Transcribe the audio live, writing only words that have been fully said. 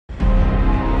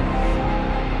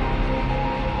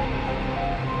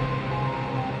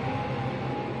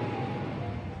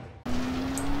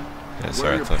Alright,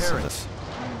 sorry, I thought I said this.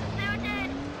 They're dead.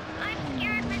 I'm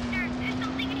scared, mister. There's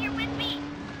something in here with me.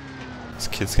 This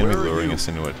kid's gonna be luring us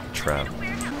into a trap.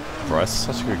 Bryce is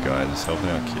such a good guy, just helping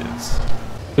our kids.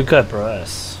 Good guy,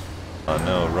 Bryce. Oh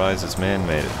no, Rise's man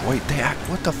made it. Wait, they act.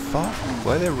 What the fuck?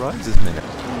 Why are they Rise's men?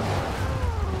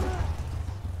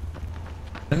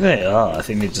 I think they are. I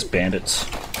think they're just bandits.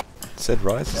 It said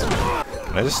Rise's man.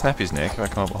 Can I just snap his neck if I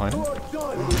come up behind him?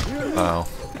 Wow.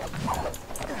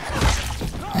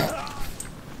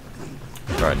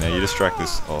 Right, now you distract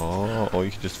this. Oh, or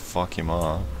you can just fuck him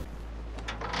up.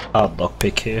 Hard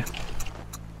lockpick here.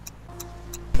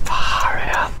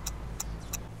 Hurry up.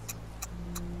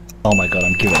 Oh my god,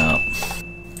 I'm giving up.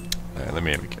 Yeah, let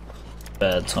me have a game.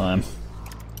 Bad time.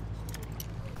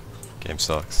 Game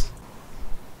sucks.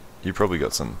 You probably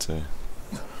got something too.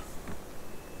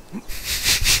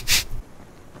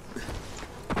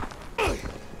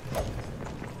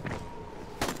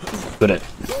 Good at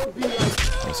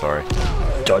I'm sorry.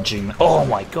 dodging. Oh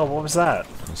my god, what was that?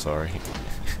 I'm sorry.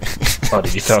 Oh,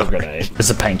 did you throw a grenade? There's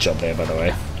a paint job there, by the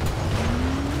way.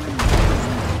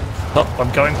 Oh,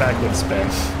 I'm going backwards, Ben.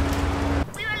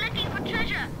 We were looking for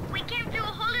treasure. We came through a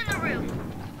hole in the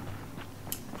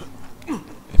roof.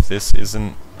 If this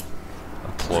isn't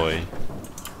a ploy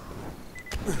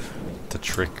to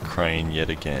trick Crane yet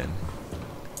again,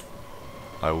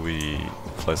 I will be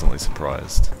pleasantly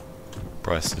surprised.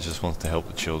 Bryce just wants to help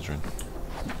the children.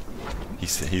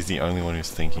 He's the only one who's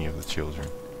thinking of the children.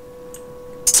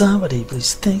 Somebody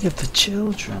please think of the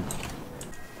children.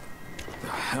 The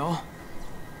hell?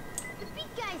 The big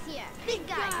guy's here. Big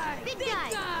guy. Big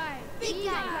guy. Big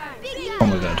guy. Big guy. Oh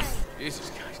my god. Jesus,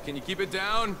 guys, can you keep it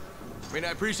down? I mean,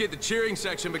 I appreciate the cheering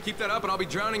section, but keep that up and I'll be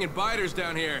drowning in biters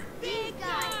down here. Big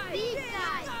guy. Big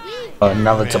guy. Big Oh,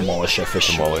 another demolisher for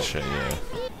sure. Demolish it, yeah.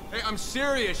 Hey, I'm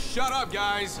serious. Shut up,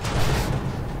 guys.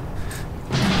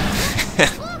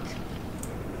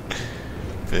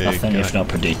 Big Nothing guy, if not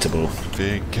predictable.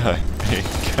 big guy, big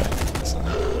guy.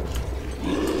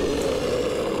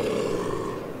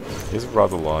 He's a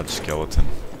rather large skeleton.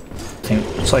 I think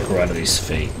it's like right at his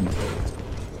feet.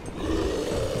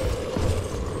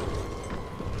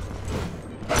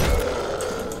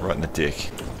 Right in the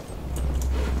dick.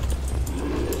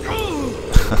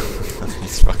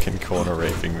 He's fucking corner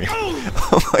raping me.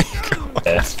 Oh my god.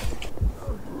 Yeah.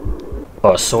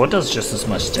 Oh, sword does just as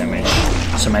much damage.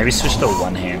 So maybe switch to a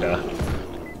one-hander.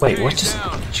 Wait, what just...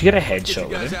 Did you get a headshot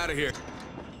with Guys him? out of here.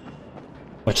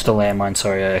 Watch the landmine,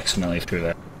 sorry, I accidentally threw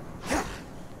that.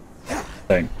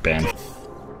 Don't, Ben.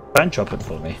 Don't drop it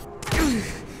for me.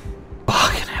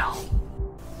 Fucking hell.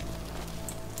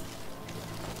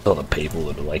 All the people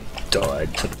that have, like,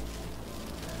 died to...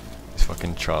 These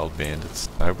fucking child bandits.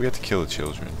 I hope we have to kill the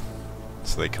children.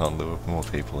 So they can't lure more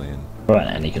people in. Right,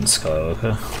 Anakin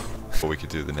Skywalker. Or we could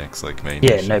do the next, like, main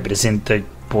Yeah, mission. no, but it's in the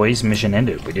boys' mission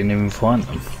ended. We didn't even find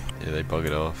them. Yeah, they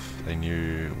buggered off. They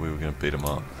knew we were gonna beat them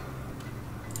up.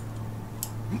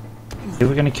 We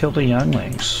were gonna kill the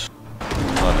younglings.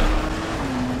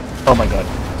 Oh Oh my god.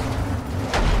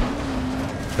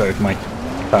 Drove my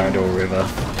car into a river.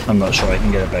 I'm not sure I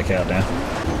can get it back out now.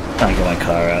 Can't get my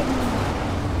car out.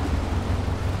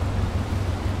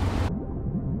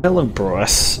 Tell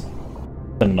Bryce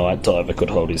the night diver could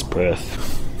hold his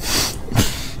breath.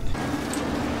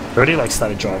 Already like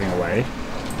started driving away.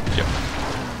 no. Yep.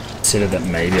 Consider that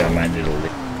maybe I might need a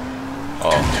lift.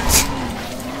 Oh.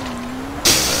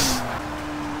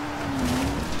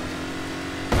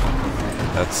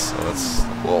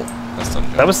 That's done.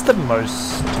 That was the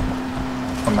most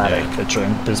traumatic a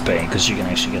drink has been because you can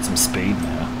actually get some speed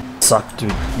now. Sucked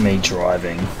with me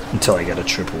driving until I get a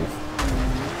triple.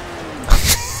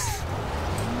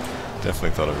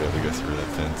 Definitely thought I'd be able to go through that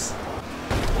fence.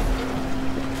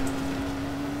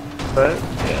 But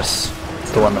yes,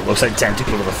 the one that looks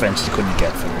identical to the fence you couldn't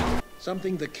get through.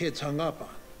 Something the kids hung up on.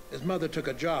 His mother took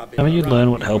a job. How about you Iraq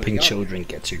learn what before helping the children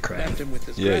gets you, left Crane? him with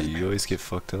his Yeah, you grandparents. always get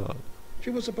fucked up. She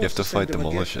was You have supposed to fight send him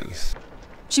a gift. demolishers.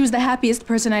 She was the happiest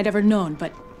person I'd ever known,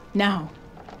 but now.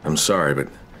 I'm sorry, but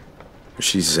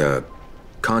she's,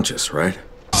 conscious, right?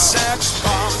 Sex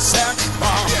bomb,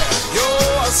 yeah,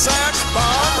 you're a sex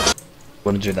bomb.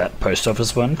 Want to do that post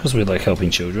office one because we like helping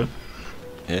children?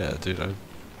 Yeah, dude,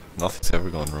 nothing's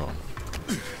ever gone wrong.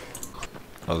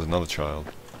 Oh, there's another child.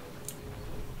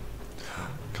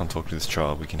 Can't talk to this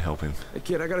child, we can help him. Hey,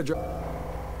 kid, I gotta drop.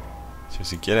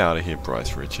 Seriously, get out of here,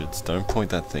 Bryce Richards. Don't point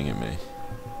that thing at me.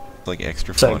 It's like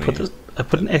extra So funny. I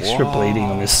put an extra bleeding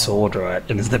on this sword, right?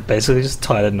 And they basically just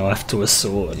tied a knife to a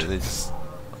sword. Yeah, they just...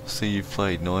 See, you've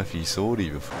played knifey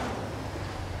swordy before.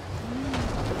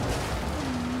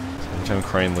 Every time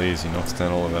Crane leaves, he knocks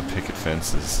down all of our picket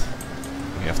fences.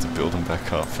 We have to build him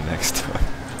back up for next time.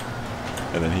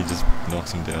 And then he just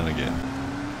knocks him down again.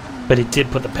 But he did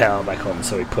put the power back on,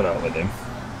 so we put up with him.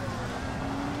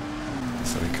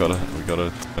 So we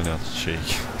gotta turn out the cheek.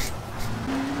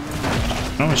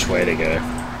 Not much way to go.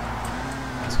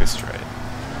 Let's go straight.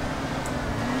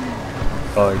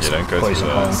 Oh, he's You don't go through poison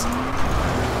those. hole.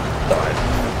 Died.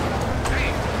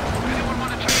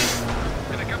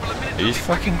 Are you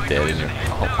fucking dead in your...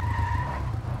 Oh.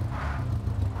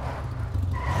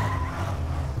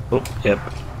 Oh, yep.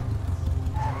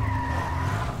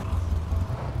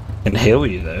 Can heal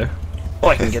you though. Oh,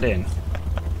 I can get in.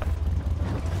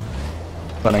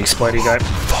 Got an explodey guy.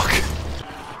 Fuck!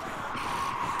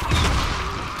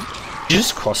 Did you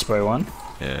just crossbow one?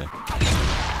 Yeah.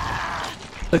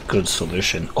 A good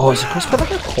solution. Oh, is a crossbow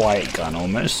like a quiet gun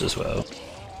almost as well?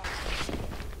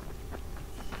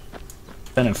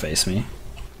 Don't face me.